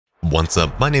What's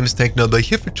up, my name is TechNobo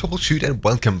here for Troubleshoot and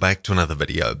welcome back to another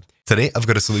video. Today I've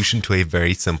got a solution to a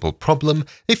very simple problem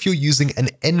if you're using an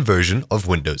N version of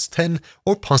Windows 10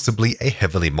 or possibly a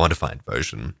heavily modified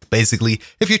version. Basically,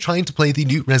 if you're trying to play the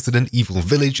new Resident Evil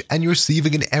Village and you're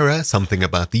receiving an error, something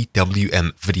about the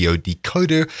WMVideo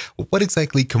Decoder, what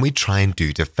exactly can we try and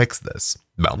do to fix this?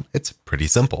 Well, it's pretty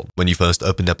simple. When you first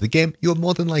opened up the game, you're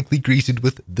more than likely greeted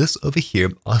with this over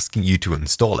here asking you to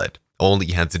install it. All that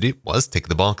you had to do was tick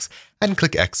the box and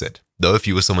click exit. Though if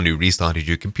you were someone who restarted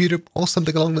your computer or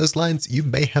something along those lines, you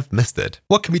may have missed it.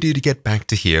 What can we do to get back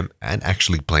to here and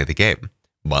actually play the game?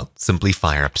 Well, simply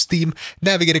fire up Steam,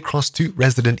 navigate across to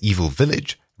Resident Evil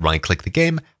Village, right-click the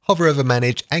game, hover over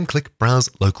Manage, and click Browse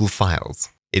Local Files.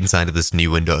 Inside of this new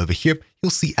window over here,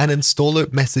 you'll see an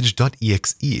installer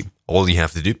message.exe. All you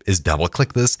have to do is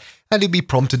double-click this, and you'll be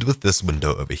prompted with this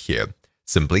window over here.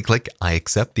 Simply click I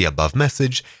accept the above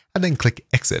message and then click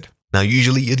exit. Now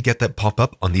usually you'd get that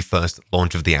pop-up on the first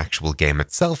launch of the actual game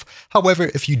itself.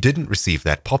 However, if you didn't receive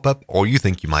that pop-up or you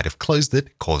think you might have closed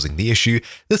it, causing the issue,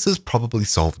 this has probably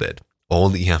solved it. All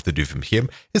that you have to do from here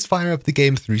is fire up the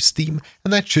game through Steam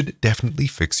and that should definitely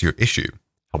fix your issue.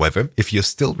 However, if you're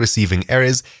still receiving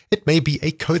errors, it may be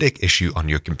a codec issue on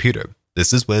your computer.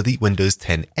 This is where the Windows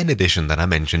 10 N edition that I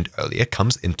mentioned earlier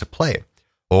comes into play.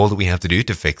 All that we have to do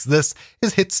to fix this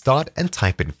is hit start and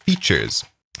type in features.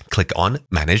 Click on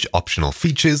Manage Optional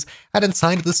Features, and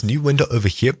inside of this new window over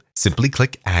here, simply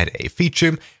click Add a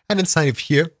Feature, and inside of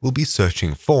here, we'll be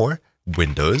searching for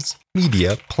Windows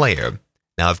Media Player.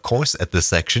 Now, of course, at this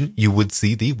section, you would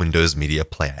see the Windows Media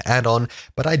Player add-on,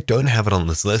 but I don't have it on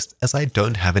this list as I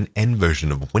don't have an N version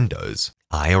of Windows.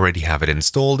 I already have it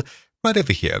installed right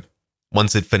over here.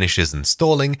 Once it finishes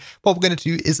installing, what we're going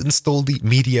to do is install the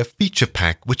Media Feature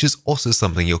Pack, which is also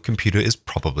something your computer is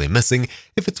probably missing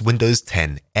if it's Windows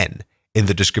 10 N. In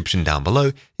the description down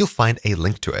below, you'll find a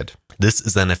link to it. This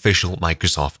is an official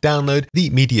Microsoft download, the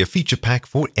Media Feature Pack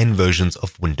for N versions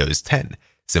of Windows 10.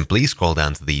 Simply scroll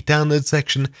down to the download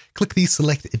section, click the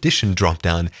Select Edition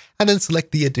dropdown, and then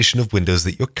select the edition of Windows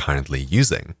that you're currently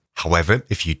using. However,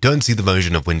 if you don't see the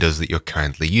version of Windows that you're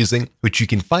currently using, which you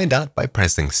can find out by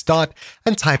pressing Start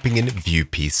and typing in View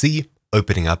PC,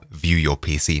 opening up View Your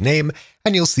PC Name,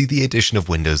 and you'll see the edition of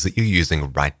Windows that you're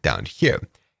using right down here.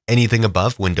 Anything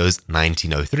above Windows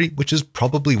 1903, which is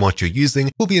probably what you're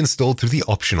using, will be installed through the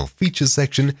Optional Features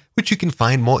section, which you can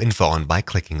find more info on by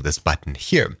clicking this button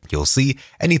here. You'll see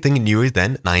anything newer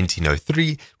than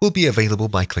 1903 will be available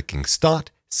by clicking Start,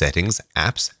 Settings,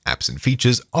 Apps, Apps and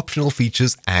Features, Optional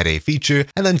Features, Add a Feature,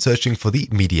 and then searching for the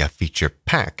Media Feature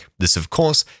Pack. This, of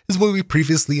course, is where we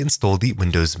previously installed the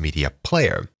Windows Media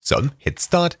Player. So hit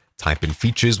Start, type in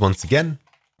Features once again,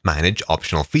 Manage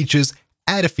Optional Features,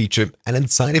 Add a Feature, and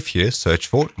inside of here, search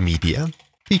for Media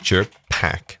Feature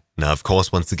Pack. Now, of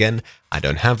course, once again, I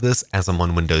don't have this as I'm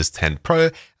on Windows 10 Pro,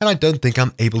 and I don't think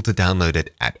I'm able to download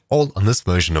it at all on this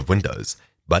version of Windows.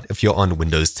 But if you're on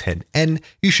Windows 10 N,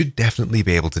 you should definitely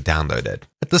be able to download it.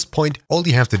 At this point, all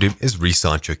you have to do is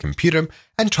restart your computer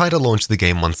and try to launch the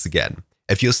game once again.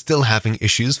 If you're still having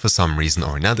issues for some reason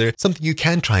or another, something you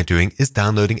can try doing is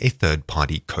downloading a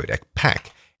third-party codec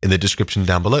pack. In the description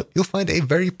down below, you'll find a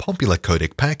very popular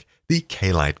codec pack, the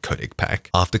K-Lite codec pack.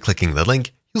 After clicking the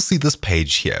link, you'll see this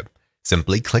page here.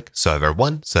 Simply click Server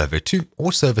 1, Server 2,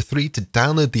 or Server 3 to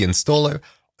download the installer,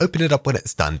 open it up when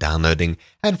it's done downloading,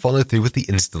 and follow through with the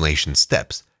installation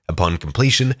steps. Upon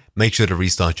completion, make sure to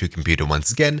restart your computer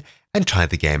once again and try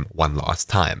the game one last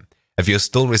time. If you're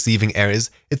still receiving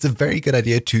errors, it's a very good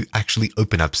idea to actually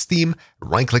open up Steam,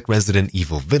 right-click Resident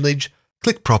Evil Village,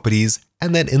 click Properties,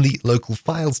 and then in the Local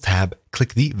Files tab,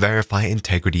 click the Verify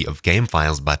Integrity of Game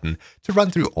Files button to run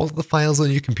through all of the files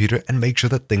on your computer and make sure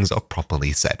that things are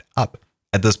properly set up.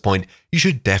 At this point, you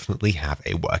should definitely have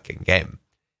a working game.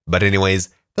 But anyways,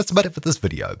 that's about it for this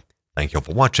video. Thank you all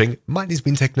for watching. My name's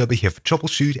been TechNobo here for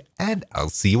Troubleshoot, and I'll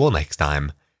see you all next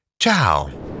time.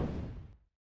 Ciao!